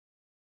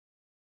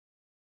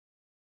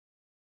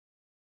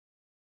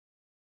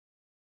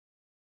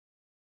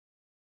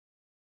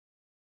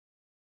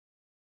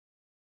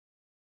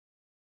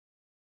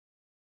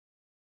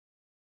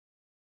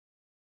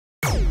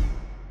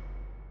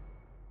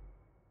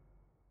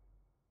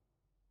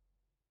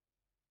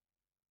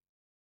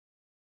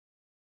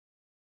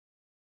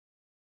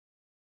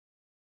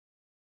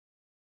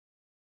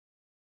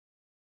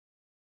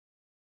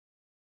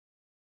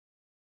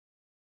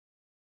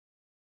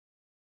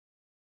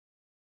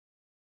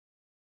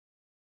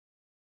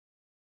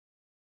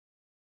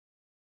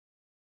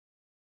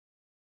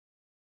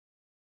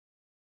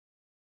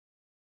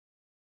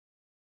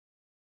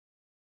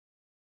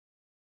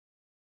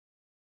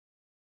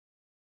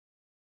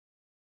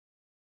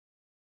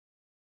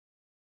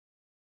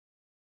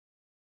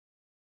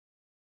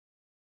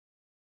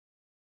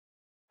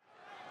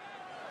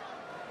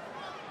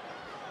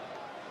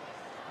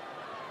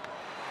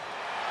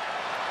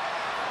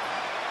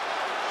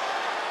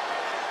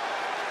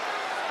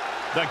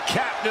The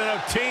captain of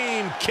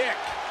Team Kick.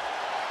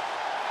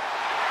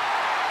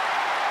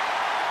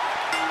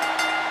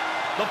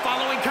 The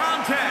following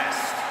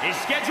contest is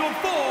scheduled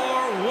for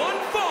one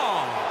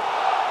fall.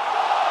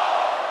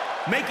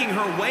 Making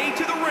her way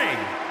to the ring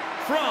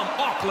from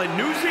Auckland,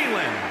 New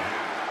Zealand,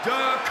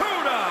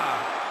 Dakota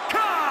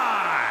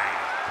Kai.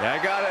 Yeah, I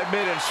gotta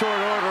admit, in short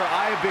order,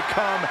 I have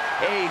become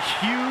a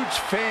huge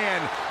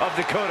fan of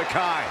Dakota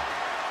Kai.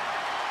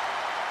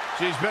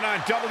 She's been on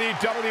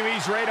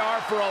WWE's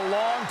radar for a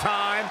long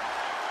time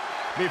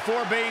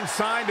before being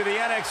signed to the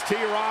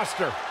NXT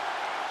roster.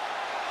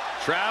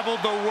 Traveled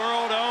the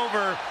world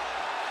over.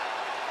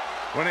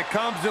 When it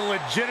comes to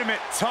legitimate,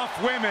 tough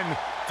women,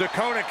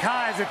 Dakota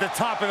Kai is at the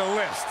top of the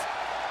list.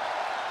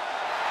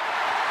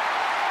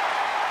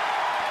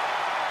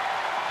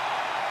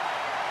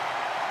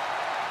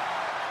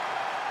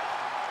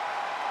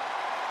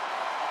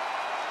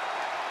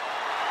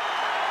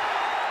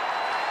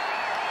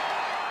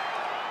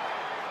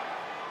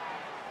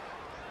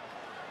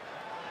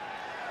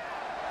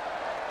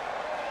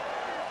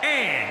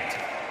 And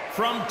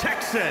from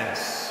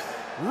Texas,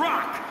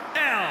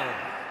 Raquel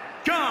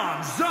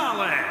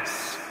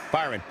Gongalez.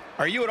 Byron,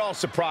 are you at all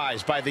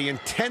surprised by the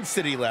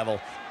intensity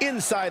level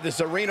inside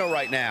this arena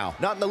right now?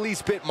 Not in the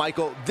least bit,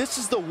 Michael. This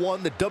is the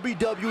one the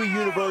WWE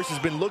Universe has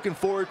been looking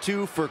forward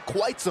to for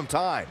quite some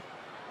time.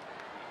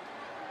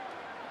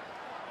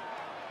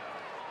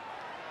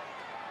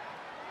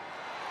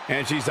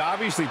 And she's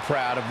obviously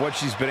proud of what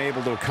she's been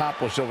able to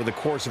accomplish over the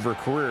course of her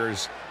career,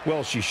 as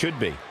well she should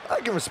be. I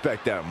can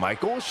respect that,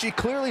 Michael. She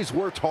clearly has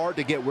worked hard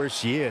to get where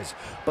she is,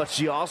 but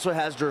she also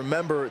has to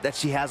remember that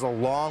she has a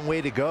long way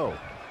to go.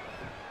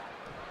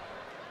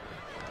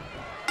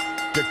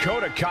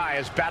 Dakota Kai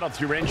has battled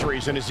through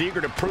injuries and is eager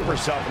to prove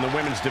herself in the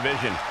women's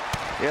division.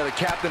 Yeah, the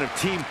captain of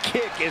Team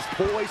Kick is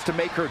poised to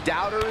make her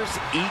doubters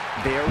eat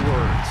their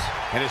words.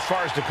 And as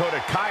far as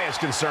Dakota Kai is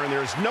concerned,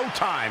 there is no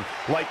time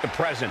like the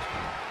present.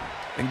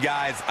 And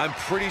guys, I'm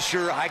pretty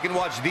sure I can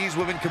watch these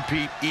women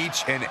compete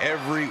each and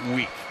every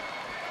week.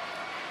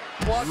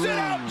 Sit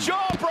out,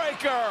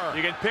 jawbreaker!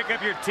 You can pick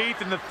up your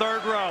teeth in the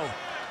third row.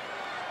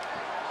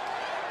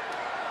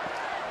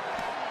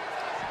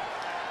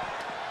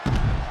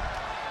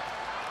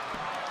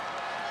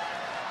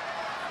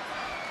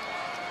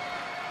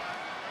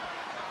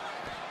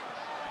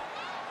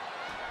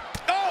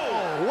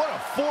 Oh, what a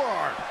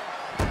forearm!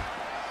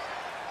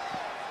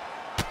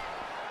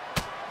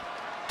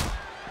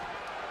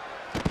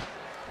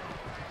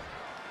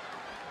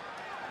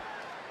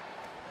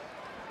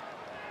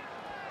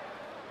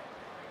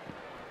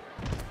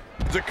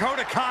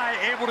 Dakota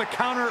Kai able to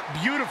counter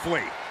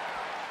beautifully.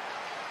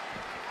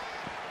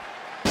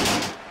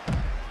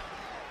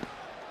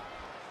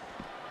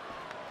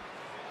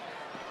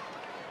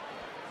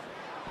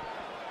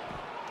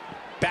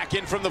 Back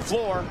in from the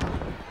floor.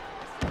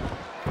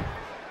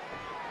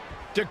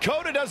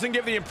 Dakota doesn't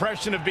give the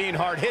impression of being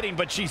hard-hitting,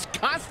 but she's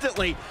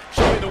constantly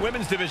showing the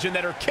women's division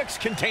that her kicks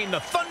contain the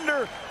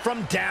thunder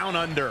from down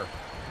under.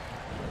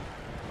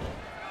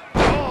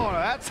 Oh,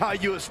 that's how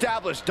you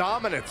establish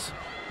dominance.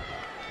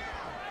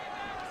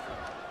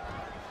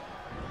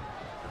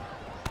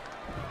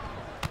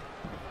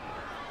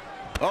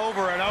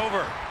 Over and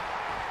over.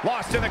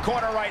 Lost in the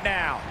corner right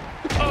now.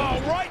 Oh,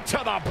 right to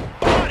the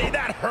body.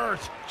 That hurt.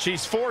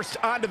 She's forced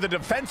onto the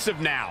defensive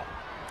now.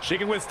 She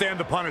can withstand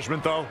the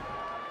punishment, though.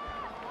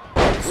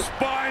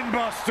 Spine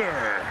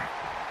buster.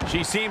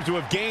 She seems to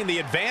have gained the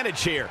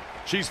advantage here.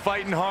 She's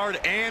fighting hard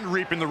and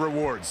reaping the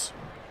rewards.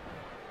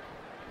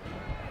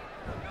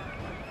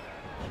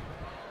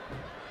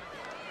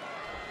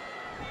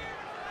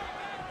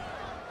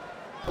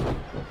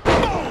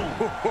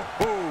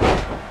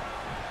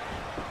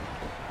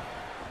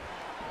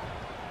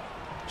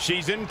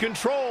 She's in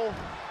control.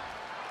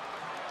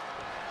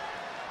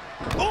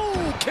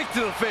 Oh, kick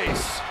to the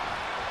face.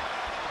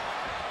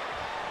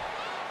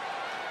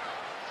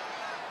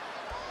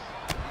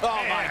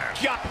 Oh, my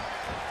God.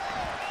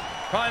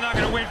 Probably not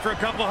going to win for a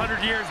couple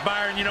hundred years,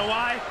 Byron. You know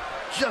why?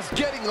 Just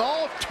getting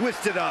all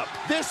twisted up.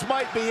 This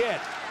might be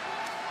it.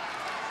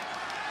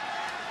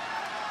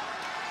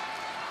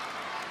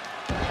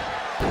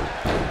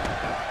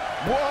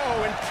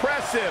 Whoa,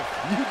 impressive.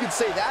 You could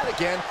say that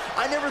again.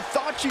 I never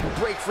thought she'd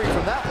break free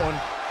from that one.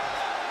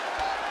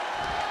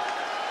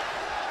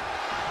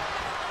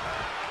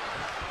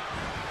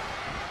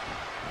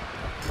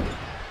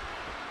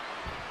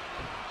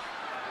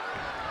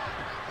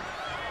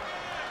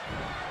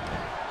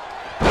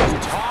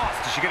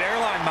 Tossed. She get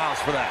airline miles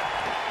for that.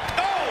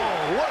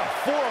 Oh, what a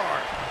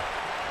forearm.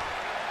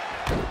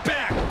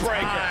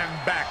 Backbreaker.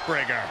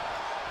 Backbreaker.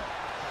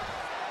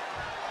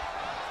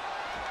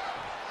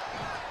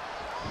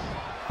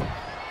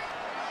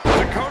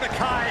 Dakota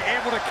Kai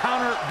able to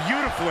counter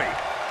beautifully.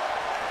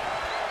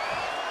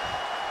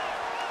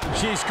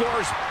 She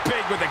scores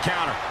big with the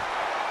counter.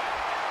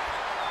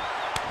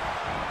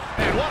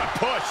 And what a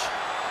push.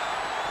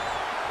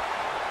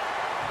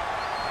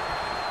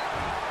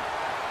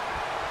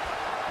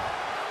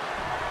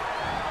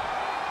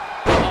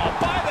 Oh,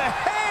 by the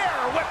hair,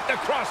 whipped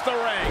across the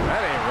ring.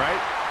 That ain't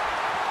right.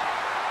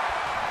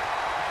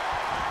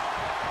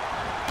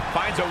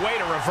 Finds a way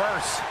to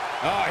reverse.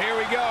 Oh, here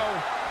we go.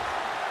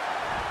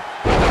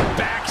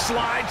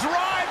 Backslide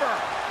driver.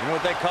 You know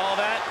what they call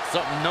that?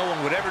 Something no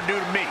one would ever do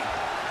to me.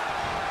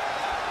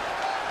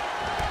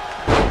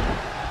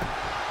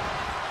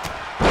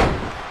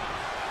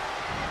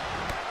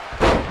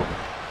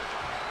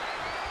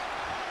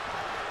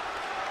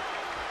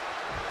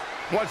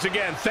 Once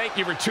again, thank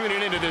you for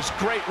tuning into this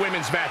great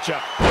women's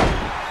matchup.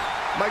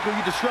 Michael,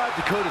 you described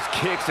Dakota's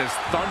kicks as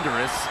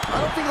thunderous. I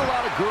don't think a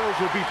lot of girls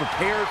will be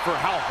prepared for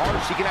how hard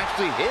she can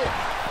actually hit.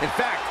 In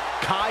fact,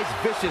 Kai's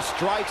vicious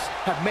strikes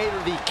have made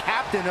her the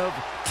captain of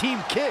Team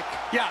Kick.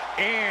 Yeah,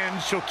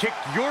 and she'll kick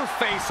your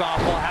face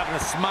off while having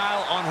a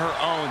smile on her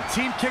own.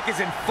 Team Kick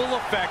is in full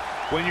effect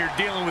when you're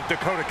dealing with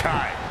Dakota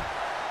Kai.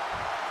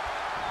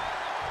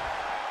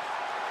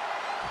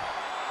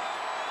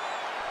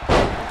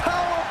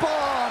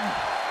 Powerbomb!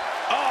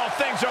 Oh,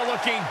 things are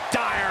looking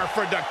dire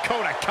for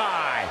Dakota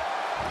Kai.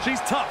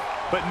 She's tough,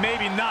 but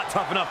maybe not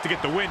tough enough to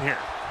get the win here.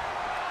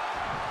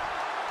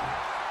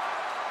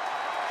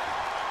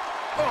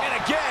 Oh.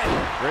 And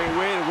again. Great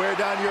way to wear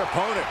down your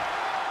opponent.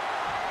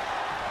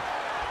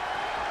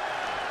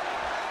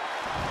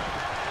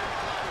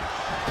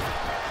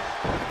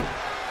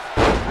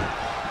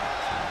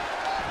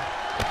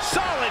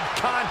 Solid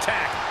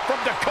contact from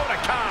Dakota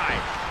Kai.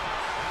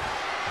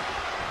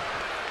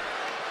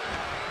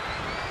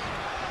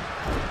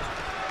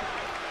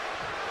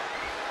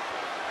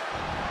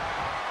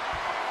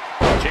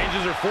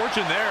 Changes her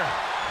fortune there.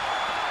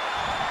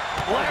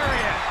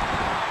 Lariat.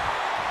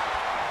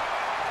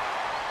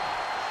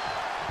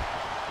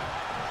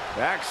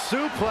 Back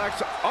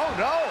suplex. Oh,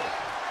 no.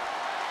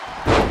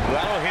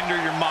 That'll hinder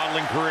your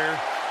modeling career.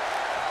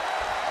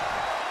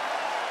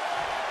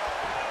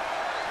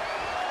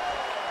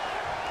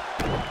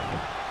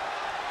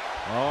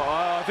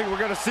 Oh, I think we're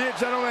going to see it,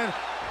 gentlemen.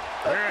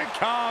 Here it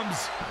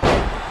comes.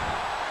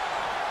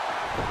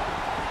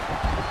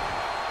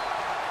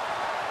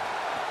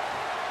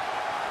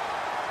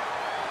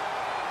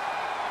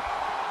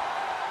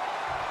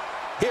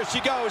 Here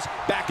she goes,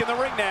 back in the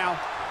ring now.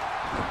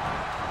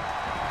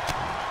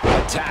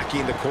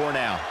 Attacking the core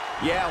now.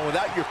 Yeah,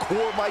 without your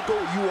core, Michael,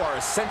 you are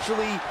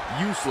essentially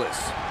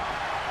useless.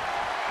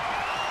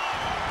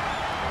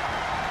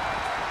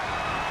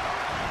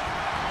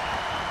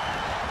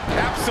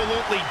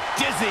 Absolutely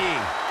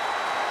dizzying.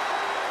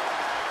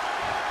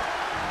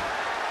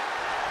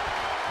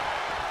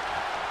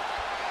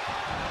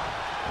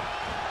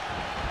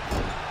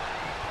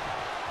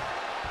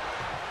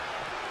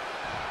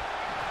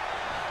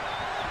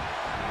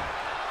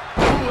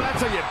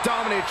 That's how you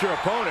dominate your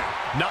opponent.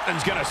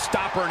 Nothing's gonna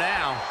stop her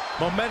now.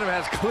 Momentum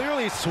has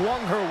clearly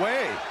swung her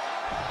way.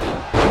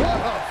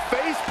 What a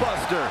face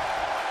buster.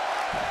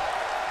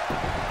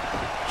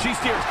 She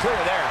steers clear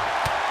there.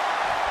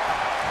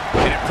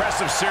 An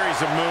impressive series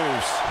of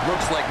moves.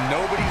 Looks like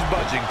nobody's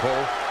budging,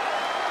 Cole.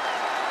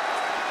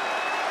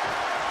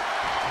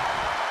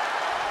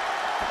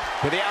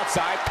 To the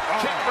outside.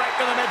 Kick right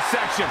to the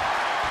midsection.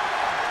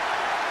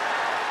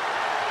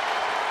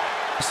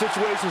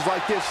 Situations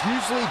like this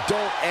usually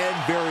don't end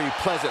very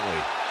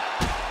pleasantly.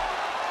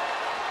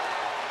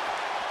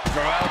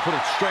 That'll put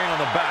a strain on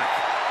the back.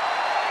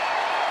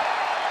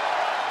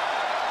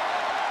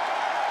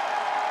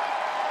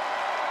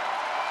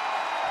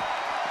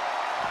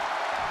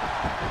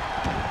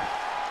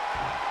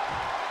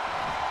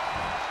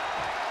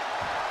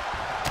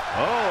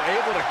 Oh,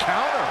 able to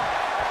counter.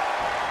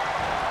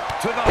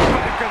 To the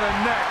back of the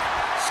neck.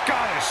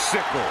 Scottish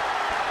sickle.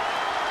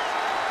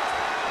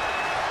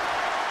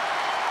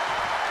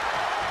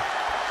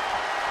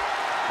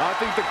 I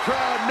think the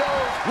crowd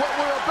knows what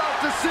we're about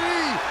to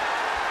see.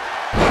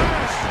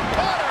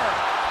 Cutter.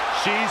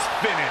 She's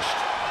finished.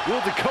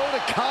 Will Dakota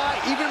Kai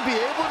even be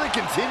able to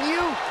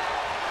continue?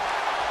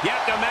 You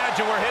have to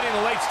imagine we're hitting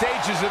the late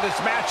stages of this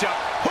matchup.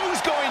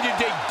 Who's going to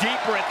dig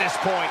deeper at this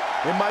point?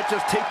 It might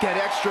just take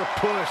that extra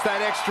push,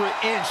 that extra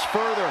inch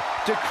further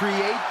to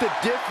create the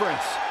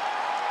difference.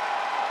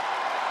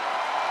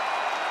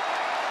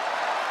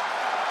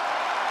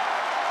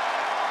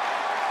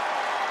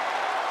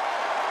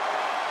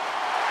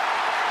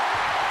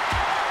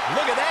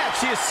 Look at that,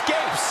 she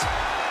escapes.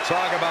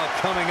 Talk about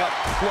coming up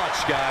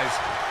clutch, guys.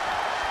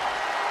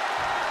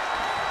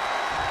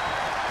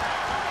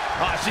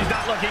 Oh, she's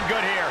not looking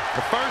good here.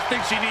 The first thing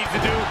she needs to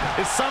do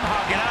is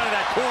somehow get out of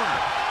that corner.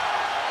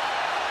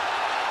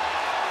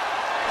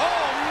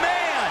 Oh,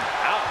 man!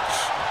 Ouch.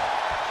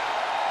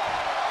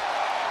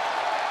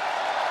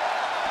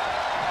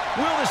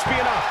 Will this be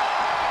enough?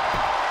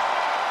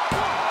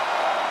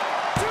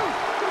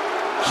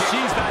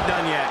 She's not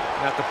done yet.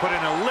 You have to put in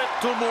a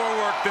little more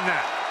work than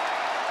that.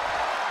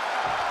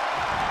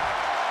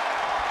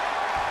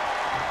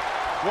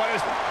 What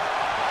is...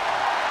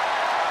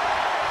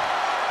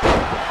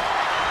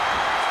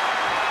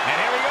 And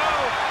here we go.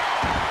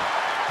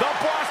 The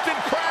Boston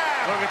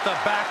Crab. Look at the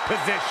back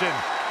position.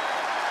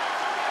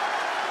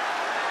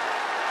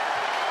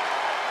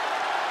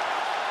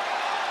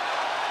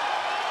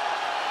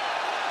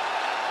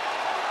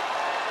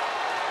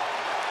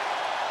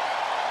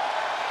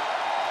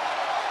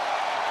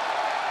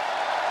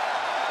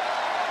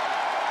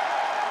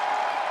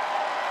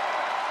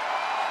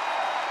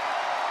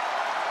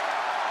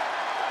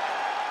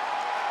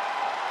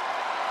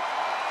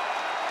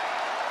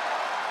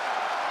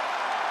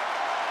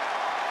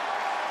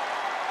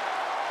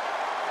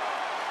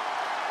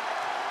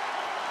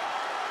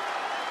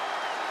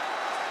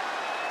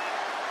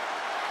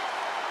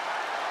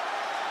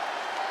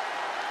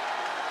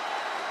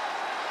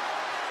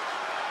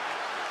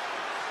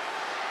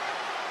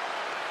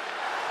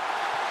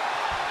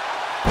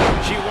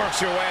 She works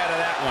her way out of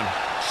that one.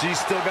 She's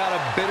still got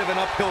a bit of an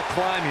uphill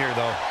climb here,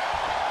 though.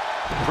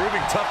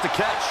 Proving tough to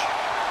catch.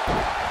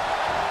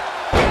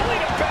 Belly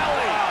to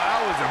belly. Wow,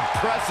 that was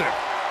impressive.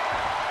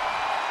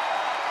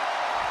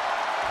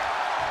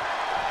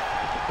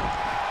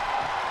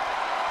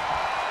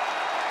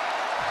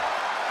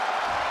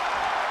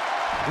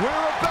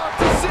 We're about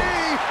to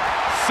see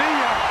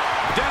ya.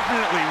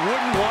 Definitely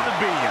wouldn't want to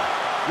be ya.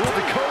 Will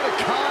Dakota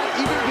Kai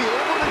even be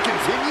able to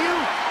continue?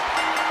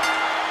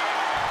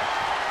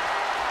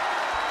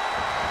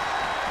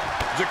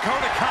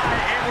 Dakota Kai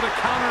able to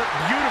counter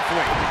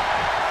beautifully.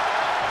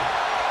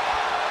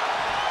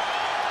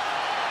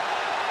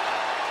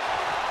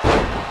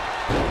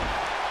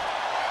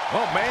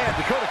 Oh man,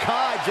 Dakota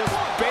Kai just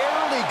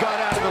barely got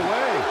out of the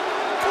way.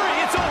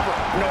 It's over.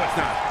 No, it's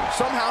not.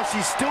 Somehow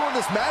she's still in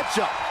this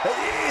matchup.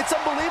 It's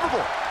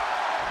unbelievable.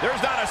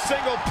 There's not a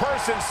single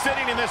person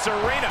sitting in this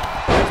arena.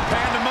 It's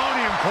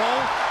pandemonium,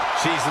 Cole.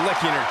 She's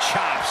licking her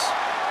chops.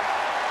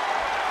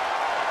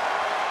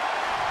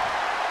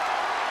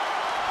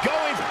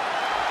 Going.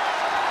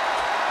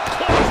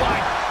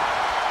 Clothesline.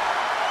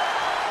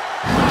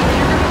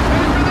 You're gonna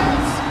pay for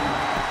this.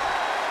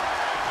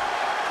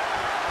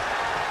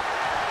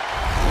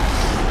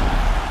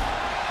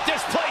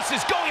 This place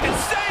is going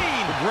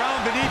insane. The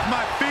ground beneath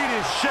my feet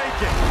is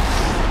shaking.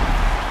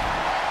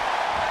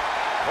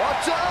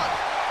 Watch out.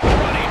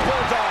 Running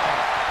bulldog.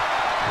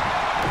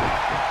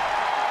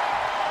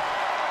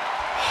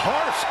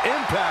 Harsh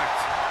impact.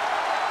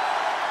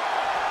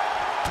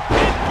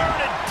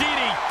 Inverted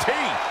DDT.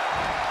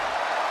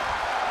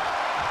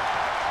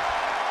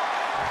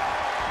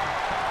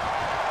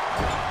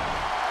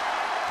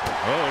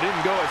 Oh, it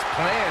didn't go as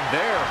planned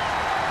there.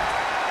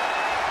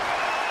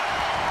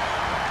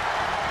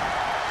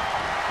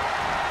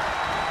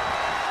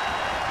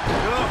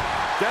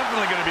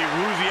 Definitely going to be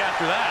woozy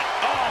after that.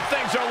 Oh,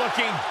 things are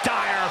looking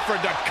dire for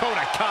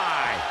Dakota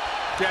Kai.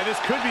 Yeah, this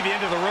could be the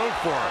end of the road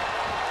for her.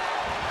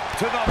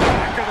 To the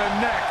back of the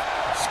neck.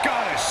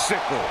 Scottish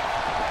sickle.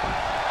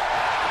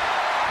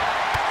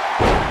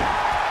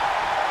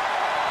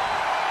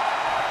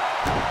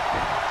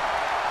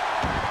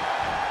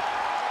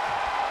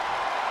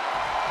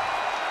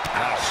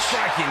 A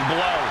striking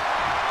blow.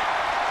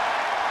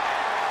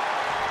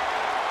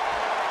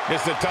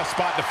 This is a tough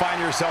spot to find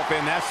yourself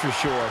in, that's for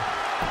sure.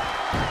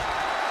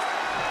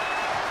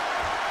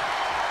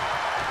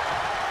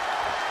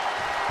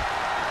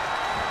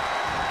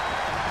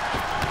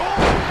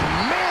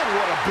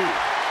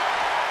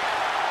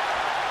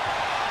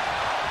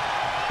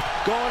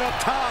 Going up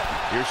top.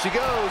 Here she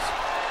goes.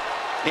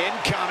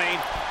 Incoming.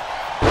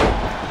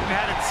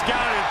 Had it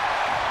scouted.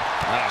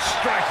 A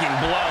striking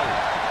blow.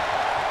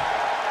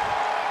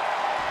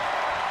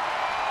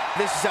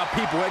 This is how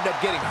people end up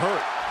getting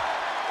hurt.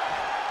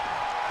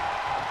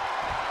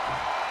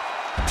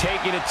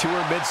 Taking it to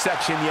her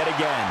midsection yet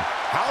again.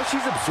 How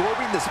she's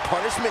absorbing this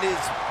punishment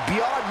is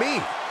beyond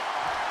me.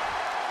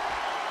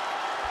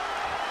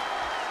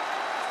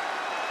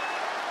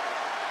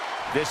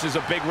 This is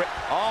a big rip.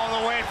 All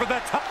the way for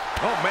the top.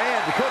 Oh man,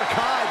 Dakota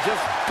Kai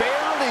just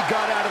barely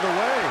got out of the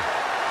way.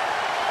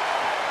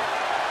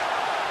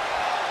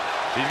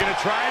 She's gonna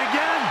try it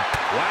again.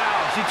 Wow,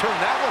 she turned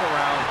that one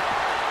around.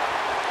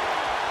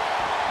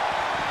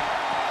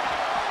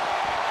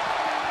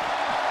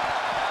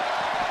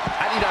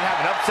 How do you not have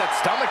an upset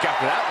stomach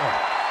after that one?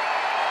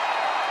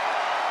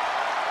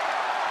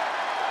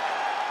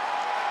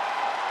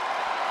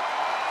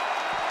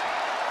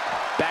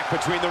 Back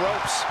between the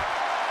ropes.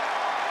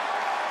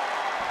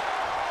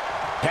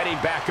 Heading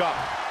back up.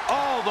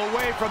 All the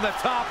way from the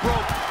top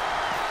rope.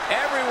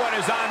 Everyone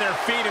is on their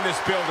feet in this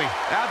building.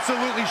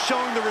 Absolutely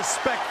showing the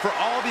respect for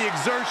all the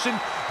exertion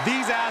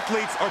these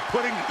athletes are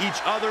putting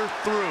each other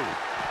through.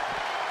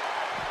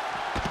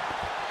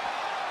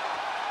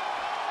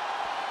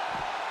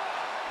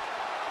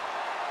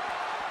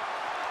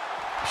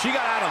 She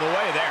got out of the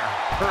way there.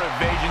 Her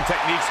evasion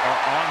techniques are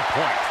on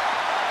point.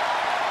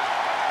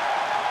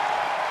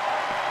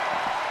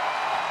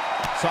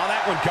 Saw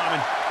that one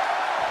coming.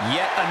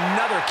 Yet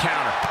another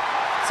counter.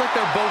 It's like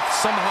they're both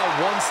somehow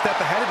one step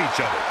ahead of each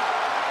other.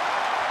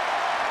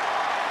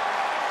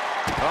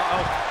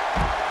 Uh-oh.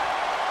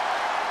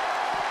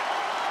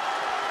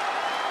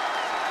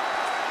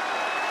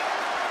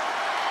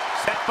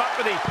 Set up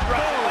for the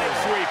Russian leg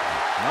sweep.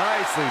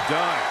 Nicely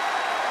done.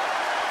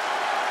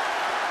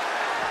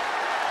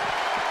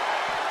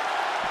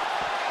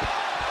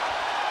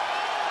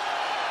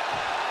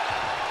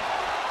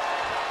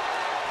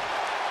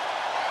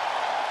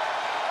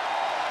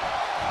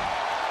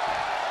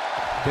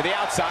 To the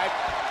outside.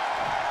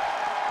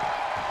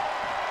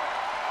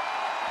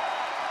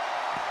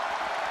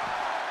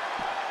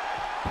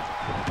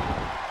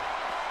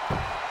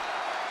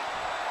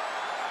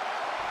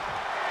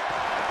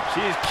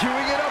 She's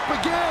queuing it up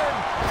again.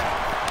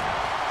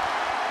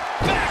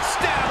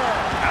 Backstabber.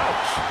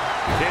 Ouch.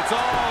 It's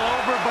all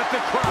over but the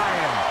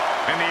crying.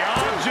 And the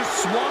odds just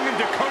swung in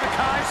Dakota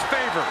Kai's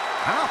favor.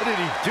 How did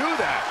he do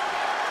that?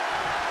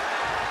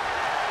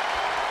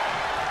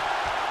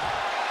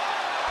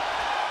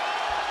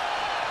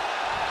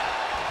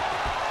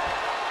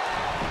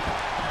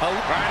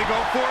 Trying to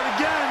go for it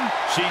again.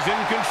 She's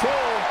in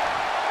control.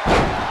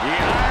 The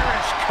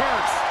Irish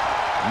curse.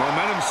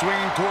 Momentum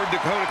swinging toward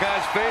Dakota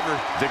Kai's favor,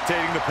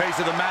 dictating the pace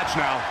of the match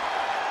now.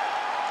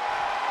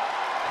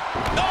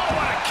 Oh,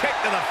 what a kick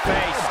to the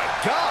face. Oh, my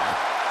God.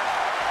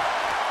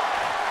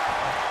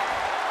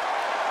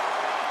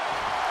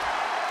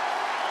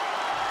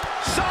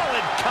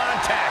 Solid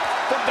contact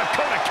from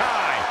Dakota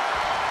Kai.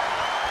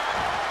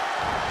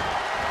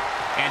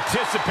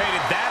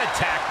 Anticipated that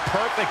attack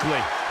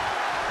perfectly.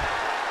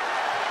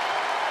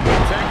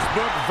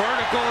 Textbook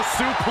vertical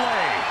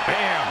suplex.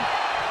 Bam.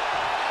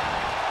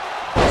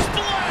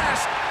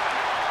 Splash!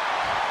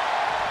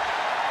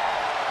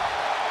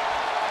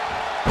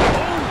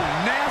 Oh,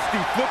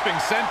 nasty flipping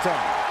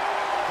senton.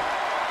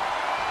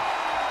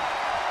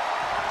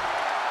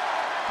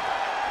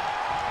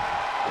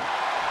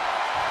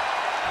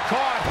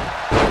 Caught.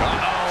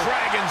 Uh-oh.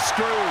 Dragon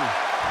screw.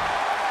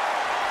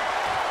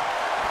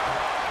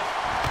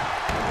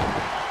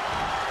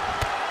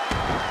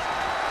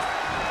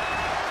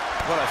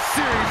 What a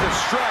series of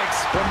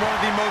strikes from one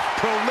of the most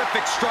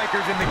prolific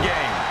strikers in the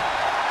game.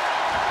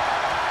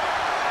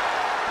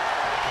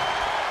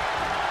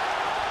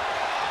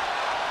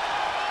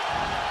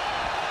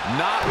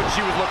 Not what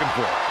she was looking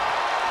for.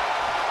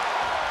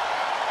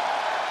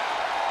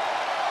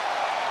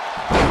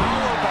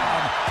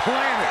 Powerbomb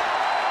planted.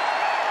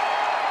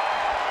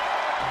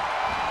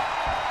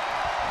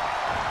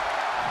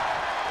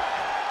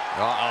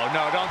 Uh-oh,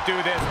 no, don't do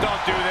this,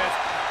 don't do this.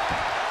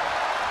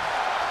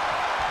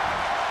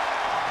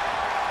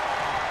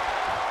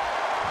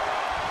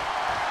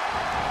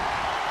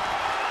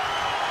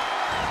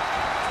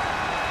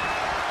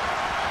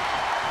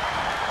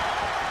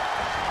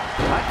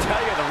 I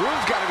tell you, the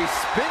room's got to be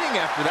spinning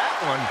after that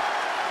one.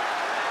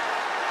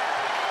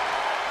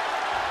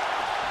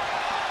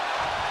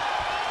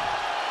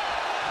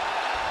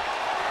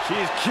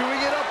 She's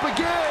queuing it up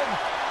again.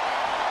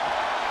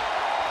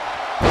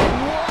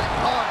 What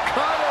a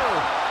cutter!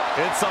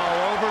 It's all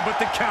over but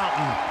the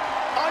counting.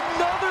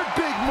 Another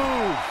big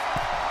move.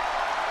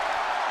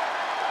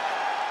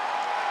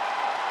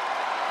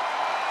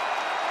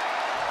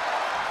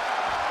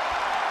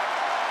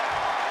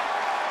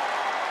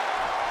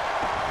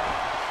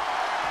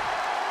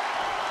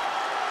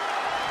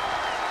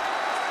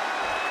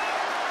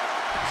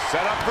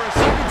 Set up for a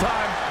second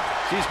time.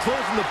 She's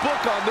closing the book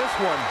on this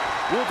one.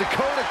 Will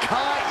Dakota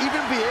Kai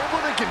even be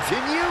able to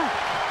continue?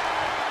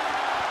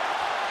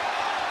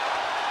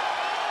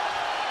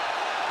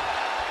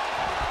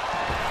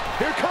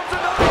 Here comes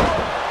another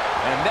one.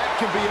 And that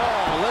can be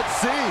all. Let's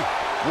see.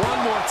 One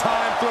more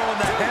time throwing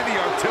the heavy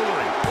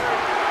artillery.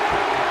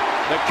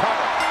 The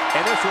cover,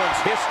 and this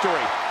one's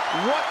history.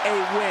 What a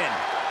win.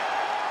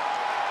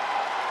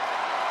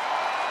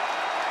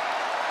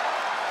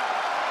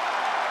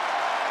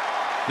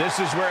 This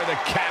is where the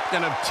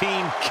captain of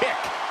Team Kick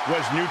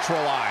was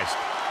neutralized.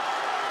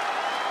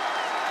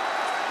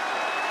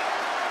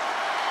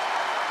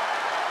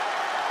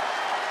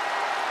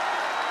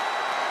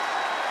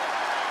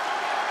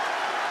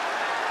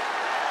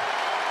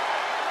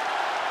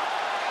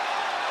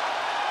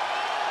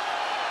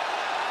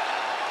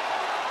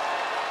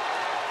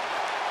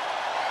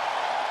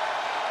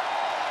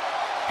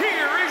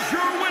 Here is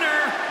your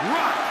winner,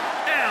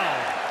 Raquel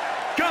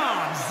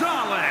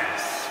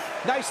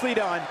Gongalez. Nicely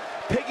done,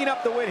 picking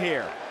up the win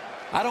here.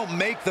 I don't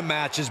make the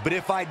matches, but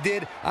if I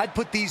did, I'd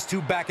put these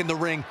two back in the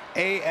ring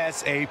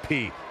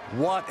ASAP.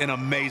 What an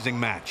amazing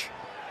match.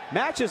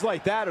 Matches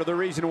like that are the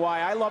reason why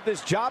I love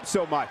this job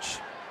so much.